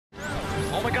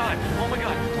Oh my god! Oh my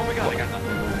god! Oh my god! I got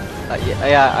nothing.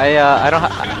 Yeah, I don't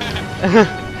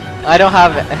have. I don't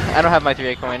have. I don't have my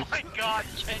 3 coins. Oh my god,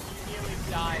 Ken, you nearly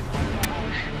died.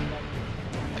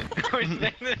 I was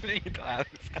standing until Alex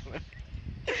coming.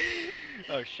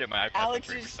 Oh shit, my iPad's Alex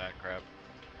like 3% is- crap.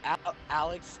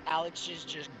 Alex is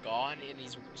just gone and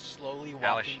he's slowly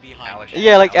walking behind Alex- me.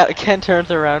 Yeah, like Ken turns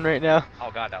around right now.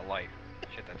 Oh god, that light.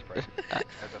 Shit, that's bright.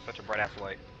 That's such a bright ass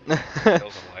light.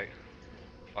 Bill's a light.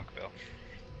 Fuck Bill.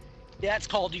 That's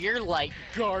called your light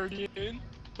guardian.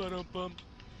 Ba-dum-bum.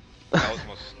 That was the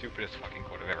most stupidest fucking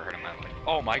quote I've ever heard in my life.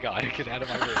 Oh my god, get out of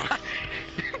my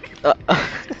room.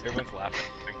 Everyone's laughing.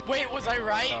 Wait, was I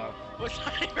right? Uh, Was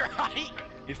I right?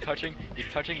 he's touching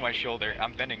my shoulder.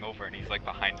 I'm bending over and he's like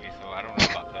behind me, so I don't know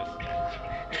about this.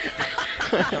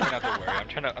 Tell me not to worry. I'm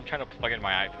trying to plug in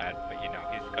my iPad, but you know,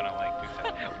 he's gonna like do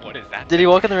something. What is that? Did he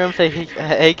walk in the room and say,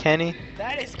 "Hey, Kenny"?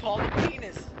 That is called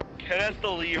penis. Ken has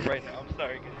to leave right now. I'm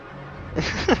sorry.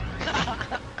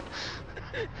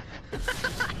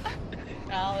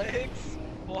 Alex,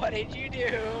 what did you do,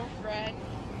 friend?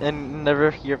 And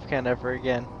never hear of Ken ever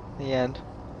again. The end.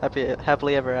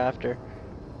 Happily ever after.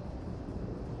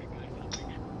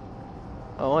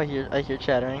 Oh, I hear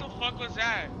chattering. What the fuck was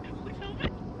that?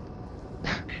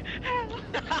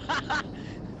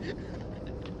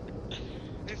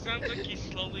 It sounds like he's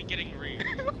slowly getting real.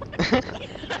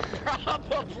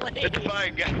 Probably. It's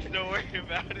fine, guys. Don't worry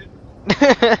about it.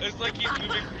 It's like he's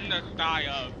moving from the thigh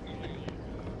up.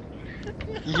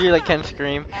 You hear like Ken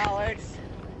scream. Alex.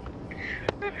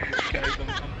 Guys,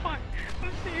 I'm fine.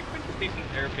 I'm safe. I'm just need some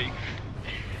therapy.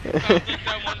 Sounds like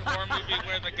that one horror movie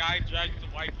where the guy drags the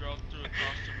white girl through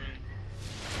across the room.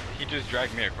 He just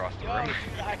dragged me across the Yo, room.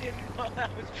 I didn't know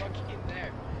that was fucking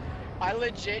there. I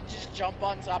legit just jump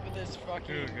on top of this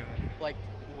fucking, like,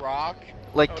 rock.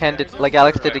 Like Ken Okay. did, like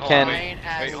Alex did to Wait, hold on,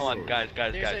 Ken. Wait, hold on, guys.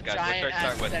 There's a Let's giant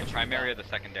start with the ass primary or the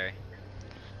secondary.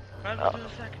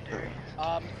 Secondary.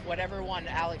 Whatever one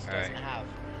Alex Alright. doesn't have.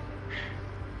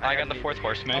 I got the fourth Oh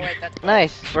horseman. wait, that's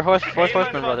Nice. We're fourth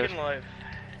horseman brothers.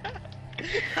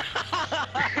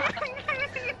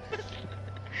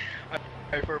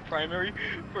 Alright, for a primary.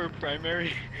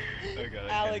 Oh god, Alex,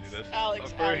 I can't do this.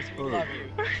 Alex, For- Alex, we love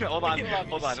you. hold on, We love you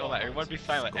hold on. so much. Everyone be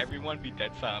silent. Everyone be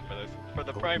dead silent for this. For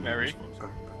the primary,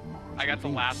 I got the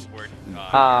last word.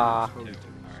 Ah. Alright,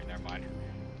 never mind.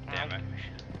 Damn it.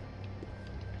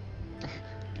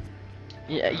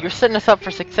 Yeah, you're setting us up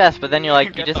for success, but then you're like,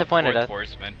 you Get the disappointed fourth us.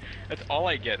 horseman. That's all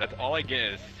I get. That's all I get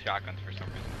is shotguns for some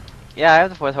reason. Yeah, I have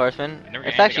the fourth horseman. I never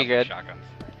get It's anything actually else good. but shotguns.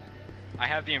 I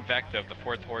have the invective, the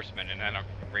fourth horseman, and then a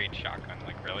range shotgun.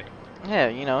 Like really? Yeah,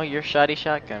 you know, you're shoddy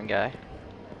shotgun guy.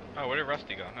 Oh, where did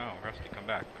Rusty go? No, Rusty, come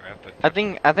back. I have to.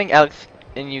 I think Alex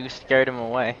and you scared him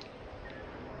away.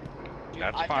 Dude,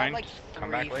 That's I've fine. got like Come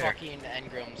 3 back later. fucking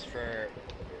engrams for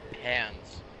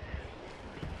hands.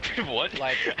 What?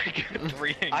 Like, I got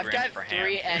 3 engrams I've got for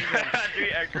 3 hands. engrams. 3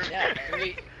 engrams. Yeah,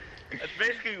 3. That's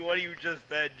basically what you just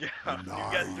said, John. You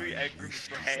got 3 engrams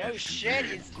for Oh hands. shit,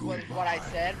 is what I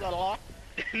said, blah blah.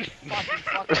 Fucking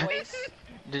fuckboys.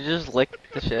 Did you just lick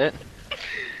the shit?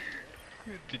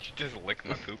 Did you just lick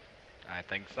my poop? I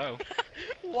think so.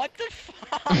 What the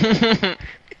fuck?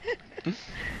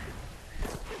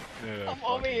 Yeah, I'm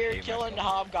over fucking here hate killing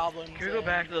myself. hobgoblins. Can we go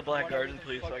back to the Black whatever Garden, the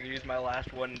please, fuck- so I can use my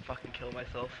last one and fucking kill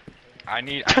myself? I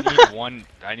need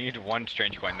one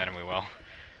strange coin, then we will.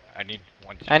 I need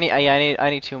one. I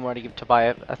need 2 more to give to buy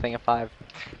a thing of 5.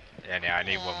 Yeah, I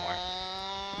need one more.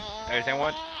 There's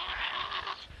anyone?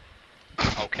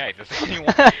 Okay, does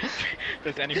anyone,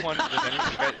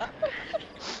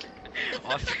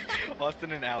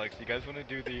 Austin and Alex, you guys want to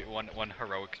do the one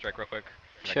heroic strike real quick?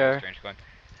 Sure. Strange coin.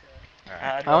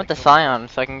 Alright. I want the Scion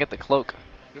so I can get the cloak.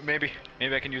 Maybe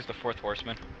I can use the fourth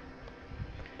horseman.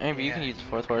 Maybe you can use the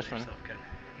fourth horseman. Not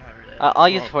really. I'll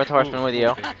use the fourth horseman with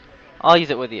you. I'll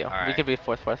use it with you. We Alright. could be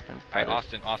fourth horseman. Alright,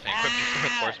 brothers. Austin, equip the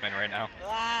fourth horseman right now.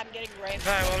 Ah, I'm getting raped.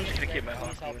 Alright, well, I'm just gonna keep my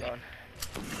Please hawk help moving me. on.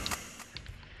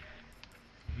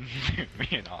 Me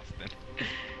and Austin.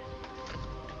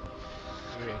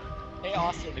 Hey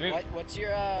Austin, Maybe- what's your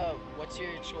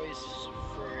choice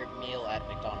for meal at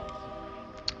McDonald's?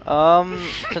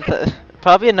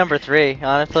 Probably a number 3,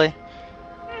 honestly.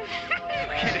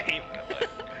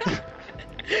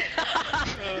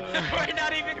 We're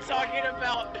not even talking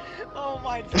about. Oh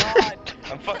my god.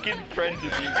 I'm fucking friends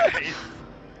with you guys.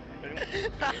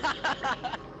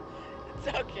 It's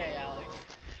okay, Alex.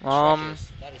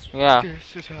 Treacherous, that is Yeah.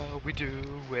 This is how we do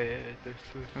it. This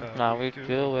is how Now we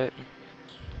do it.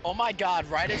 Oh my god,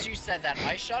 right as you said that,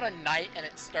 I shot a knight and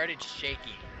it started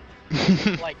shaking.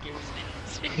 Like it was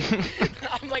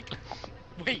I'm like,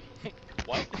 wait,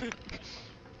 what?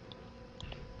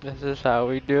 This is how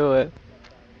we do it.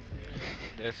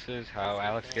 This is how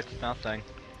Alex gets nothing.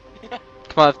 Come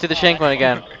on, let's do the shank one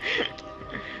again.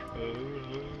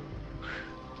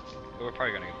 We're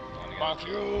probably gonna get one again. Fuck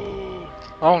you!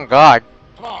 Oh god.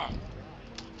 Come on!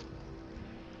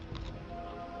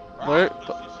 Where? This is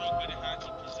so good it has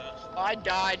you possessed. I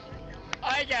died.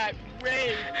 I got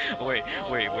raped. Wait,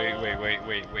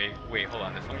 hold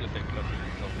on. There's something to think of.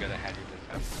 So good I had you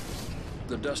this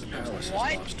The Dust Palace is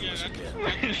What? lost to Yeah, us that's again.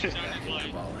 exactly what it sounded like.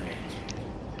 Cabal hands.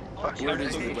 Fuck, Word I'm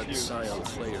is so they let confused. Scion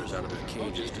Flayers out of their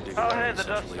cages to dig Oh, away hey, at the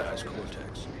Dust Central Palace. I's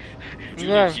cortex.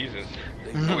 Yeah. Jesus.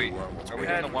 They Mhm. know Wait, worm will are we take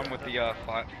doing the one with the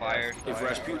fire? If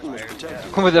Rasputin was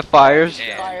protected, With the fires?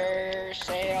 Yeah. Fire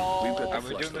sale. We've got Are the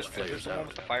we flush doing those this? Is flayers this the one out.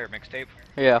 with the fire mixtape?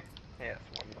 Yeah. Yeah,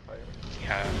 it's one of the fire.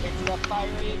 Yeah. It's the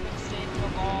fiery mixtape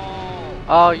of all.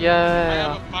 Oh I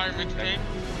yeah. have a fire mixtape.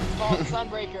 It's called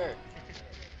Sunbreaker.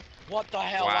 What the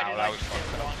hell? Why Wow, did that I was just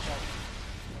fucked get up. launched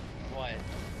on- What?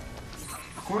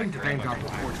 According to Vanguard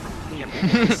reports from PM,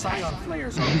 the Scion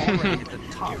Flayers are already at the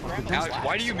top of the Alex, Dust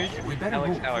why do you mute We better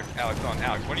Alex, move. Alex,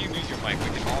 why do you mute your mic? We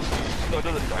can all see you. No, it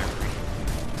doesn't die.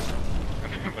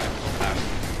 But it's so loud.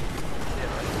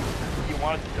 You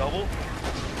want it to double?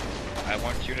 I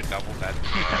want you to double that.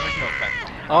 No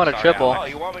offense. I want a Sorry, triple. Oh,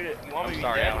 Alex. you want me to I'm be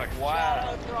sorry, dead? Alex.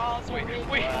 Wow. Wait,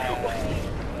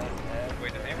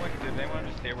 did anyone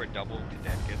just say we're double to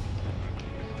dead kids?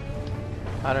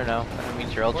 I don't know. That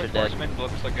means you're ultra Fourth dead. Horseman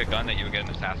looks like a gun that you would get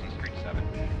in Assassin's Creed 7.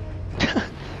 Can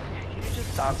you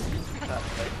just stop using that,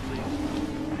 like, please?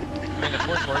 I mean, the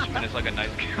Fourth Horseman is like a nice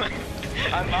gun.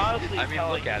 I'm honestly I mean,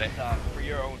 telling look at you it. stop for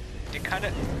your own It kind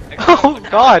of. Oh,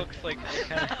 God. Looks like, it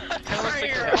kind of looks like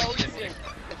Fire, the oh, Remington. shit.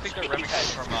 I think the Remington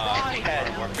from Head.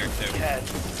 Modern Warfare 2. head.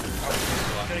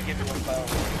 I'm gonna give you one file.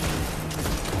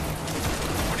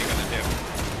 What are you gonna do?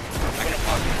 I'm gonna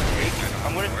fucking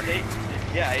I'm gonna take.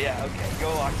 Yeah, okay. Go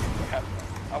lock your crap.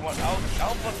 I'll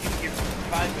fucking give you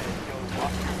 5 minutes. Go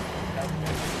lock your crap.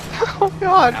 Oh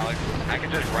god. Alex, I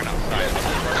can just run outside.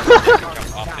 I'll just run outside and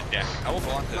jump off the deck. I will go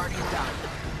on to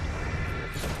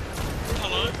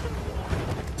Hello?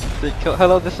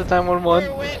 Hello, this is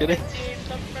 911. We're Just kidding. witnessing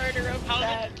the murder of How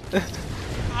Ted.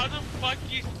 How the fuck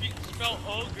do you spell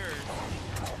ogre?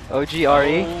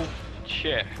 OGRE. Oh,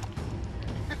 shit.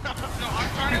 No, I'm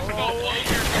trying to spell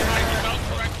ogre, but my spell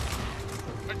correct.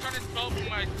 I'm trying to spell, but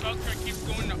my spell correct keeps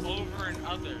going to over and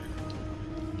other.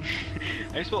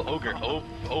 I spell ogre.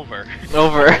 Over.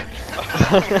 Over.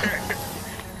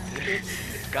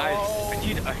 Guys, Oh, I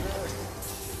need.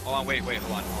 Hold on, wait,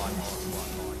 hold on.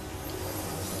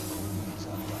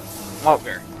 Oh,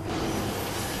 Ogre.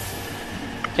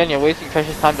 Ken, you're wasting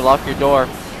precious time to lock your door.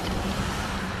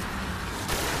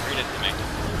 Read it to me.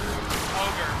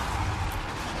 Ogre.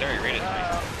 Terry, read it to me.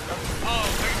 Oh,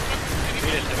 there's fucking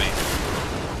Read it to me.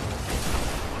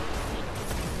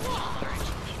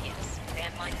 Genius,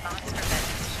 fanline box for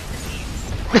veterans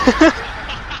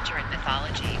feature in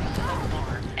mythology,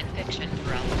 folklore, and fiction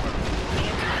throughout the world.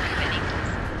 Many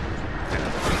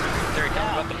Terry, tell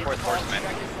me about the Fourth Horseman.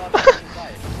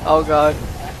 Oh god.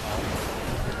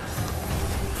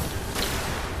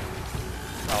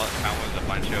 All it found was a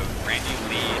bunch of Randy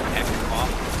Lee, X-Bomb,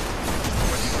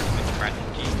 Fourth Horseman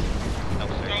strategy. No,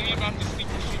 Tell me seriously. about the sleep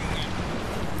machine.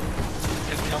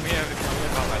 Just tell me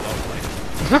about my love life.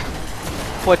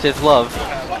 What is love?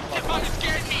 Oh, it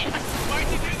scared me! Why'd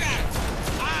you do that?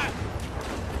 Ah!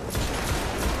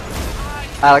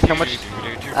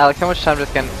 Alex, how much time does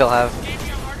Ken still have? Gave me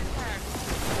a heart attack.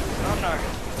 I'm not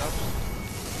gonna do that.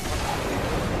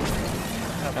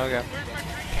 Okay. Where's my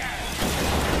drink at?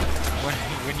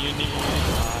 When you need.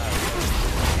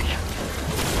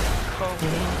 Call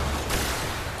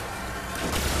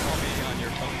me on your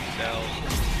phone cell.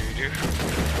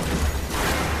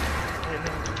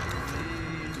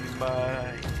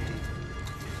 Bye.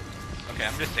 Okay,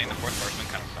 I'm just saying the Fourth Horseman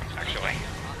kind of sucks, actually.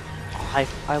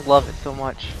 I love it so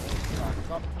much.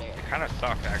 It kind of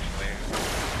sucks, actually.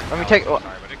 Let me take. Sorry,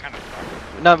 but it kind of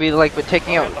sucks. No, be like, but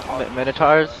taking out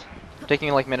Minotaurs,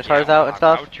 taking like Minotaurs out and I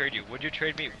stuff. would trade you. Would you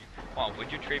trade me? Well,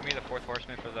 would you trade me the Fourth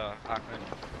Horseman for the Hawkman?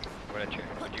 Would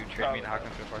you trade me the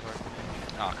Hawkman for the Fourth Horseman?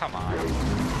 Oh, come on. I'm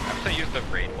just gonna use the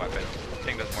raid weapon. I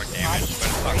think does more damage,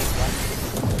 but it sucks.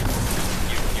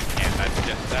 You can't.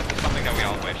 That's something that we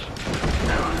all wish.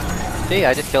 See,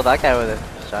 I just killed that guy with a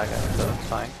shotgun, so it's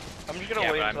fine. I'm just gonna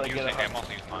Yeah, wait but until I I'm get using. a I'm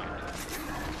also using mine.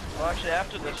 Well, actually,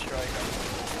 after this strike,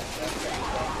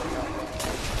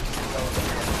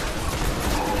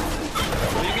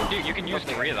 Well, you can use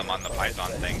 3 of them on the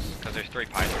Python things, because there's 3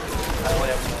 Pythons. I only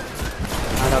have one.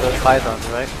 I know there's pythons,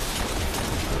 right?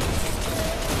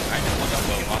 I just looked up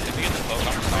the boat. I'll be in the boat.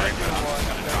 I'm sorry, but I'm just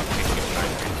gonna drop kick you.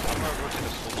 I'm gonna go to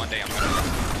the school day I'm gonna.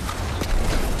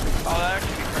 Oh, that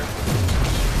actually be perfect.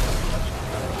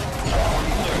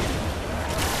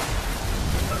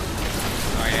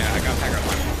 Oh yeah, I got Packer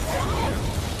lunch.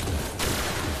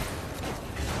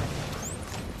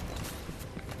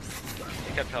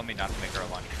 She kept telling me not to make her a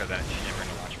lunch because then she didn't bring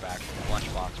a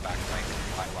lunchbox back.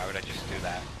 Like, why would I just do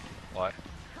that? What?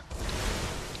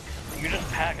 You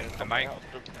just pack it. Am I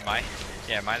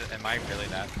really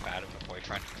that bad of a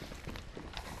boyfriend?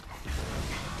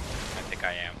 I think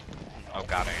I am. Oh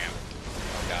god, I am.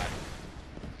 Oh god.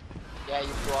 Yeah,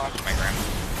 you blocked. My grandma.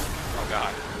 Oh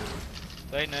god.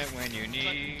 Late night when you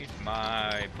need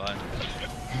my buns.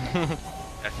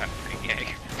 That sounds pretty gay.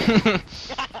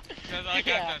 Cause I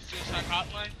got the suicide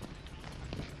hotline.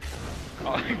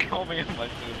 Call me on my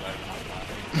suicide hotline.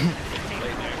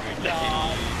 Late night when you need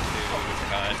to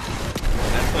cut.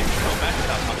 That's like so messed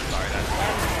up. I'm sorry. That's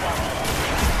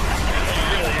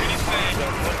really anything.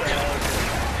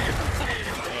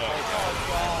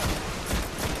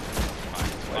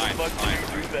 Fine.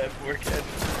 Do that for Ken.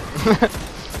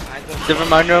 To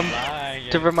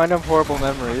remind him of horrible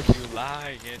memories. You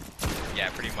like it. Yeah,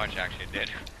 pretty much actually did.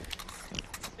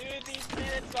 Dude, these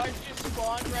Minotaurs just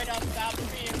spawned right on top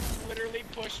of me and literally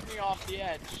pushed me off the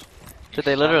edge. Did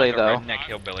they literally, though? though? Redneck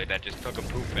hillbilly that just took a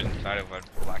poop inside of a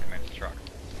black man's truck.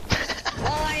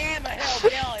 Well, I am a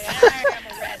hillbilly and I am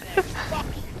a redneck. Fuck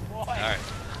you, boy. Alright.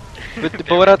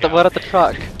 But what about the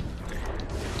truck?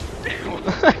 I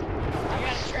got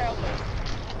a trailer.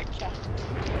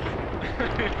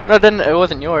 No, then it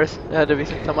wasn't yours. It had to be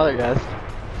some other guy's.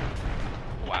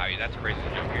 Wow, that's crazy.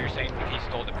 You're saying he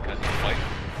stole it because he's white?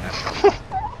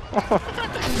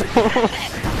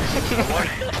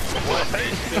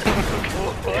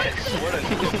 What a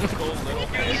difficult little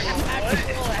man.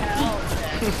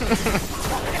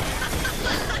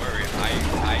 I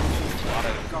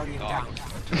do a lot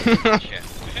of shit.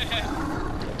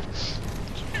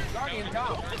 Guardian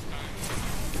down.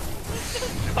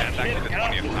 That's actually the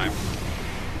 20th time.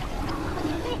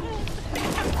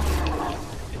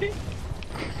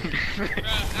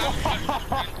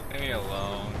 Leave me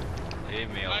alone. Leave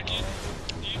me alone.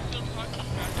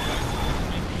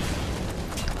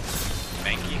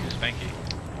 Spanky? Who's Spanky?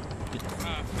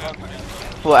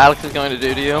 What Alex is going to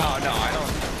do to you? Oh, no,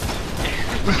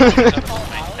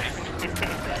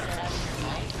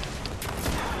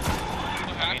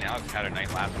 I mean, Alex had a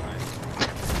night last night.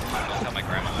 I'll tell my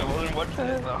grandma.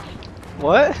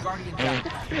 What? Guardian down.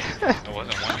 It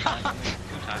wasn't one time, only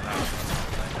 2 times.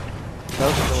 That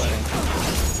was the wedding.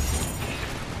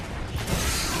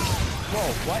 Whoa,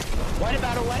 what? What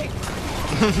about a wedding?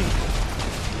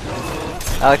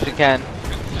 Alex and Ken.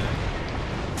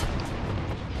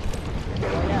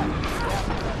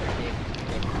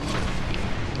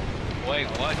 Wait,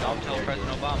 what? I'll tell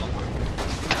President Obama.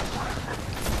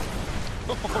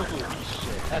 Holy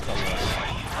shit, that's a low.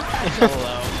 That's a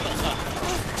low.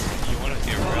 You want to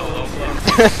see a real low blow?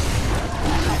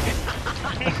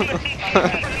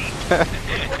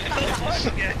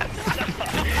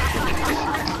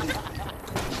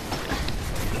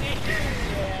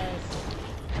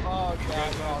 Oh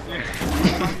god,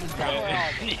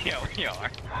 Yeah, we are.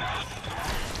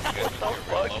 What the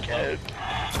fuck, Ken?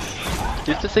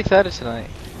 Dude's just excited tonight.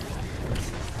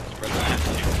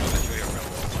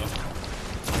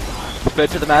 Spread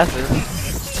to the masses.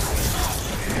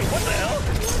 What the hell?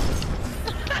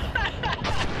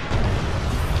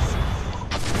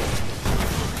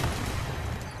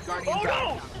 Guardian Oh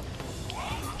down. no!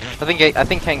 I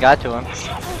think Ken got to him.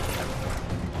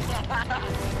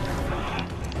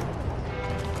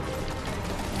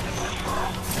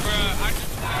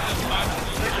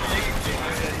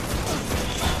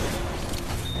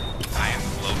 I am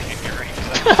low kicker right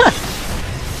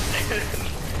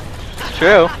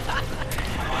True.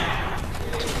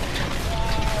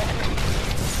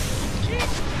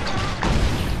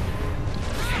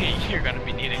 You're gonna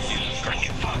be needing Jesus Christ.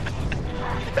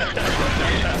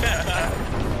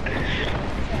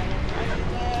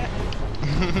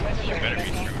 You better be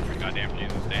true for goddamn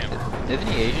Jesus, damn. Isn't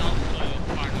he Asian?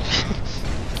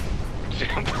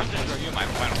 You my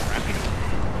final round.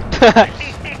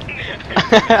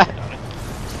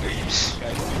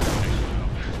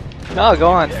 No, go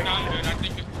on.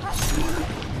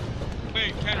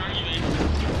 Wait, Ken, are you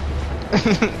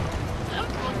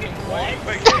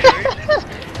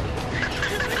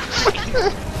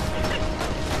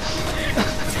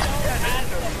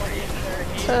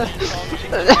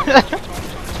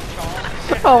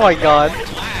Oh my god.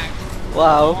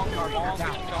 Wow.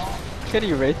 Can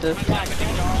you rate this?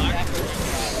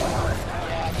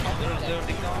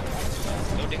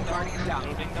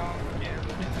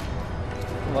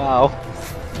 Wow.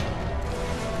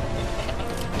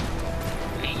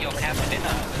 Hey, yo, have dinner.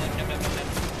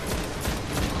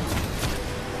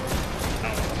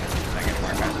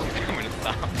 I'm gonna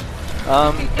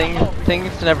stop.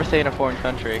 Things to never say in a foreign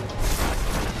country.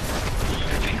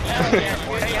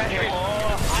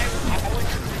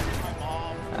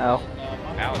 Ow.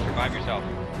 Alex, revive yourself.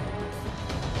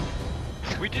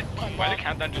 We did. Why the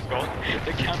countdown just go?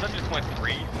 The countdown just went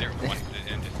 3, 0, 1,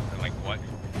 and just like what?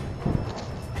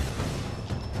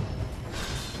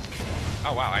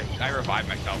 Oh wow, I revived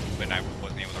myself, but I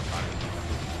wasn't able to revive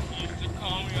myself. You used to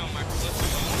call me on my flip.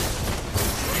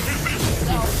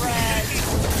 No, Brad.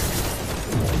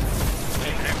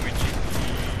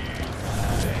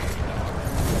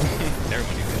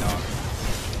 Everyone needs a dog.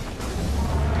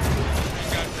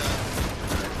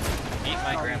 Eat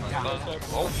my grandma's bug.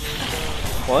 Oh.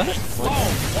 What?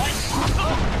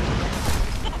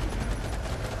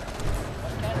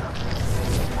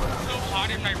 So hot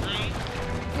in my room.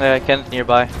 Yeah, Ken's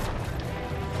nearby.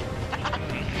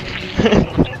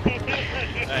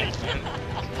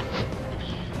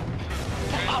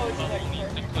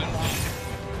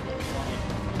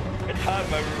 It's hot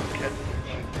in my room, kid.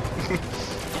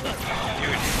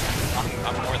 Dude,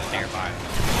 I'm more than nearby.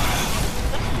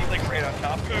 He's like right on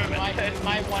top of him.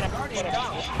 Might want to put a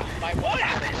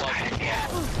plug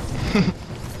in.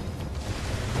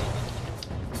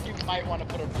 You might want to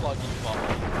put a plug in ball.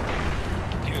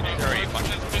 Dude, there's already a bunch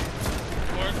of them.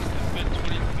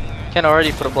 Ken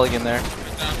already put a plug in there.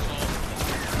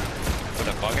 Put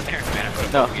a bug in there? Man, I put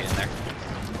a No. bug in there.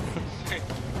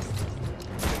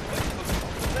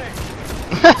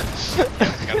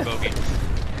 Got a bogey.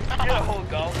 You got a whole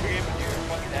golf game in your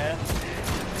fucking ass.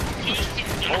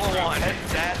 Hole in one.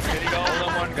 That's ready to go. Hole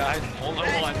in one, guys. Hole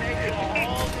in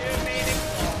one.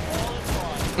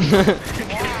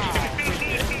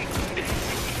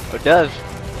 It does.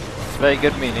 It's very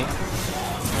good meaning.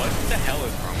 What the hell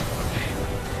is wrong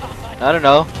with I don't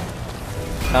know.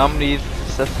 Comedy's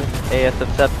a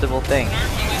susceptible thing.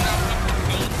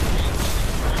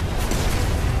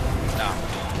 No.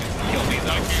 Kill me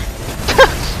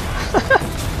though.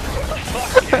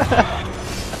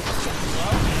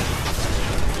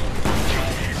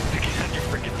 You're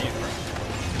freaking deep, bro.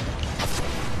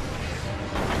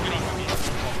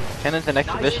 Ken is an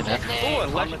exhibitionist. Oh, a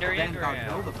legendary Vanguard Engram.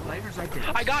 know the players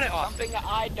identity. I got it. Something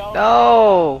I don't.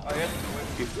 No!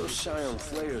 If those Scion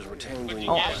flares were tangling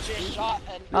Oh. you, That's just shot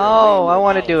an Oh, I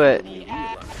want to do it.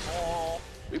 asshole.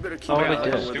 we better keep I an wanna eye do on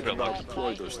it. whether Stupid Doc look.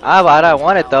 deployed those things. I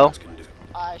want it though. Can do.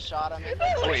 I shot him in the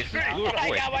Wait, is this blue or I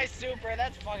wait? got my super.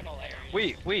 That's fucking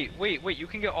hilarious. Wait, you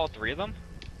can get all 3 of them?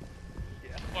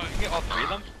 What? You can get all 3 of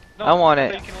them? No, I want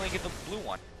thought it. You can only get the blue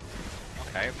one.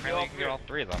 Okay, apparently you can get all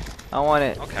 3 of them. I want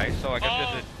it. Okay, so I guess we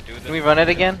have to do this. Can we run it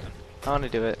again? I want to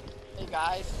do it. Hey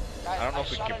guys, I don't know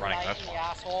if we shot keep a running, knight that's in the fine.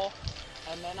 asshole,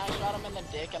 and then I shot him in the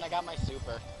dick, and I got my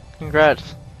super.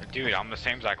 Congrats. Dude, I'm the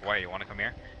same exact way. You wanna come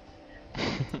here?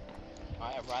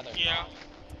 I'd rather. Yeah. not.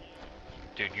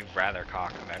 Dude, you'd rather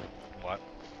cock than what?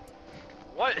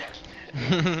 What?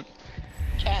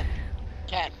 Ken,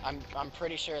 I'm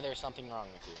pretty sure there's something wrong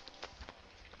with you.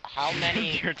 How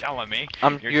many? You're telling me?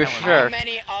 You're telling How sure?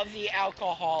 many of the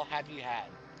alcohol have you had?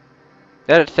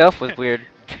 That itself was weird.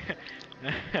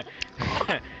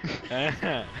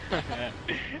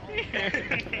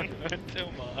 Too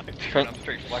much. Try- I'm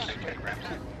straight flexing my grams.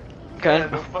 Yeah,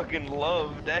 Ken, no fucking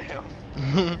love,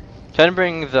 damn. Ken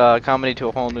brings comedy to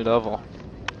a whole new level.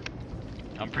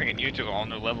 I'm bringing you to a whole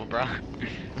new level, bro.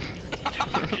 Bring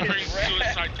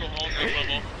suicide to a whole new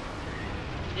level.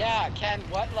 Yeah, Ken,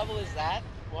 what level is that?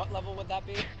 What level would that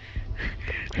be?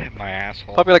 My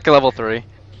asshole. Probably like a level 3.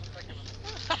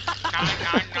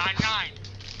 9999.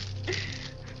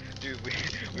 Dude,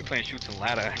 we playing shoots and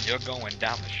ladder, and you're going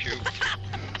down the chute.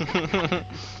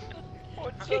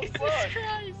 What the Jesus fuck?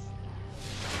 Christ!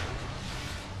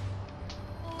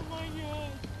 Oh my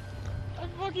god. I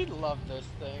fucking love this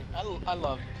thing. I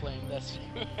love playing this.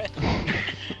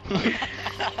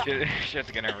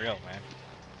 Shit's getting real, man.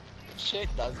 Shit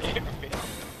does get real.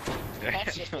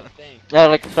 That's just a thing. Yeah,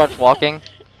 like starts walking.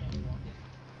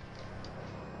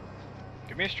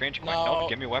 Give me a strange coin. No, No,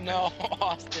 give me weapons. no,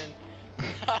 Austin.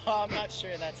 No, I'm not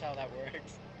sure that's how that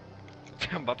works.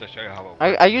 I'm about to show you how it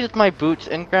works. I used my boots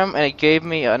Ingram and it gave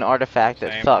me an artifact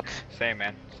that Same. sucks. Same,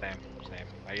 man. Same.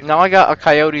 Used Now I got a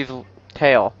coyote's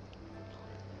tail.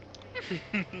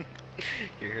 Here,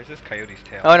 here's this coyote's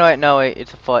tail. Oh no wait,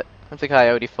 it's a foot. It's a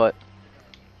coyote foot.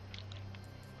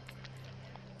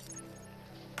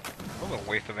 What a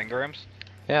waste of engrams.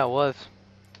 Yeah, it was.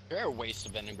 You're a waste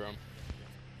of Engram.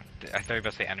 I thought you were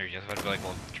about to say energy. I was about to be like,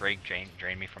 well, Drake drain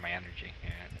me for my energy.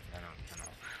 Yeah, I don't know.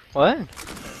 What?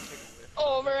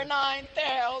 Over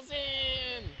 9,000.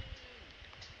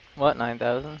 What,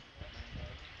 9,000?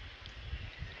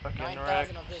 Fucking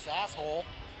 9,000 of this asshole.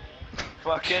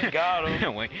 Fucking got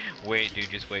him. wait, dude,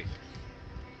 just wait.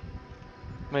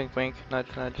 Wink, wink, nudge,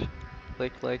 nudge.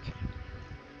 Click, click.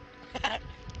 Click,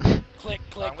 I'm click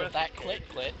gonna with that say click,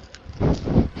 click.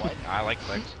 What? I like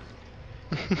clicks.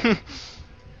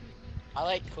 I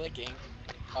like clicking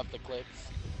of the clicks.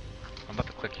 I'm about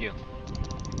to click you.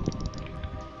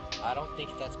 I don't think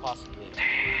that's possibly.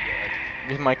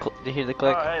 Here's my do you hear the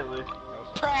click? Oh, hey, Luke.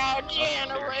 Proud shit, man.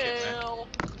 General.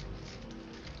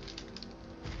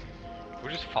 Who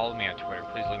just followed me on Twitter?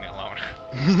 Please leave me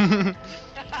alone.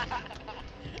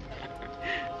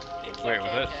 Wait,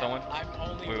 was that someone? I'm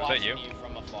only Wait, was that watching you?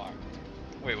 from afar.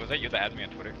 Wait, was that you that added me on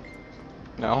Twitter?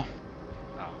 No.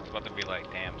 Oh, I was about to be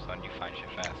like, damn, son, you find shit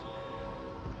fast.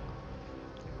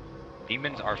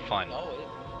 Demons are fun. No,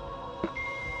 it.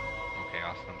 Okay,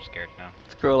 awesome. I'm scared now.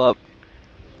 Scroll up.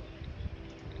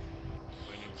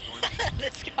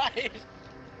 This guy is.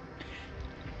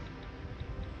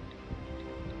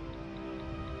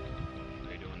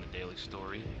 Are you doing the daily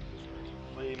story?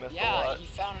 Lee missed a Yeah, lot. he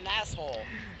found an asshole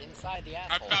inside the I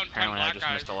asshole. found 10 Apparently, I black just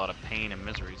guys. missed a lot of pain and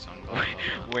misery, so I'm glad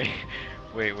about that.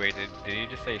 Wait, did you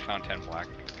just say you found 10 black?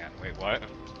 Yeah, wait, what?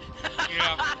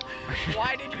 Yeah.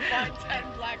 Why did you find 10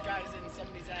 black guys in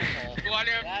somebody's asshole? Well, I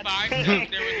didn't That's- find them.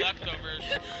 They were leftovers.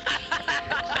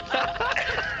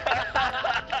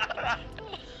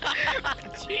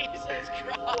 Jesus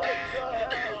Christ!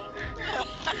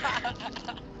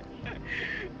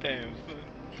 Damn, son.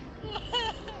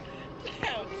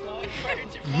 Damn, son,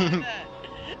 where'd you find that?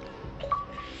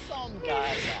 Some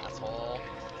guy's asshole.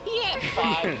 He had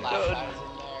 5 black guys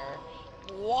in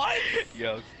there. What?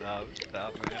 Yo,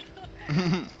 stop, man.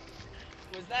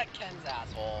 Was that Ken's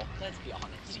asshole? Let's be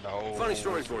honest. No. Funny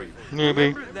story for you. Maybe.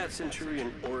 Remember that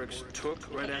Centurion Oryx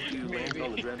took right after you landed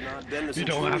on the Dreadnought? Then the You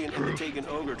don't have Centurion and the Taken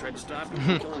Ogre tried to stop you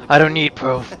from killing the I don't need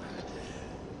proof.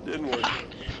 Didn't work.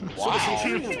 So the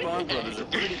Centurion's Bond brothers are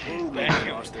pretty angry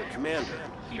they lost their commander.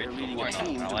 They're leading a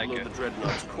team to I like blow it. the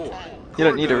Dreadnought's core. You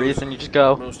don't need a Core reason, goes, you just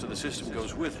go. Most of the system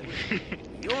goes with it.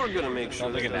 You're gonna make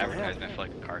sure Sounds like that an doesn't happen. advertisement for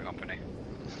like a car company.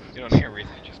 You don't need a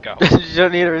reason, you just go. You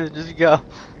don't need a reason, just go.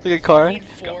 Look at car. Need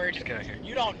Ford. Just get out of here.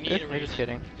 You don't need a I'm reason. just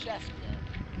kidding. Just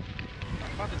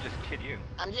I'm about to just kid you.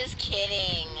 I'm just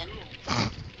kidding.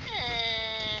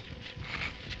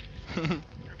 You don't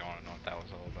know what that was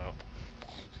all about.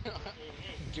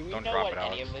 Do we Don't know drop what it,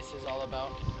 any Alex. of this is all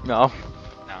about? No.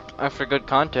 No. After good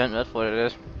content, that's what it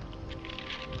is.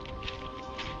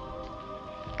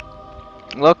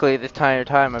 Luckily, this entire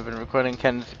time I've been recording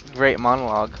Ken's great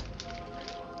monologue.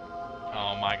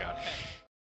 Oh my god.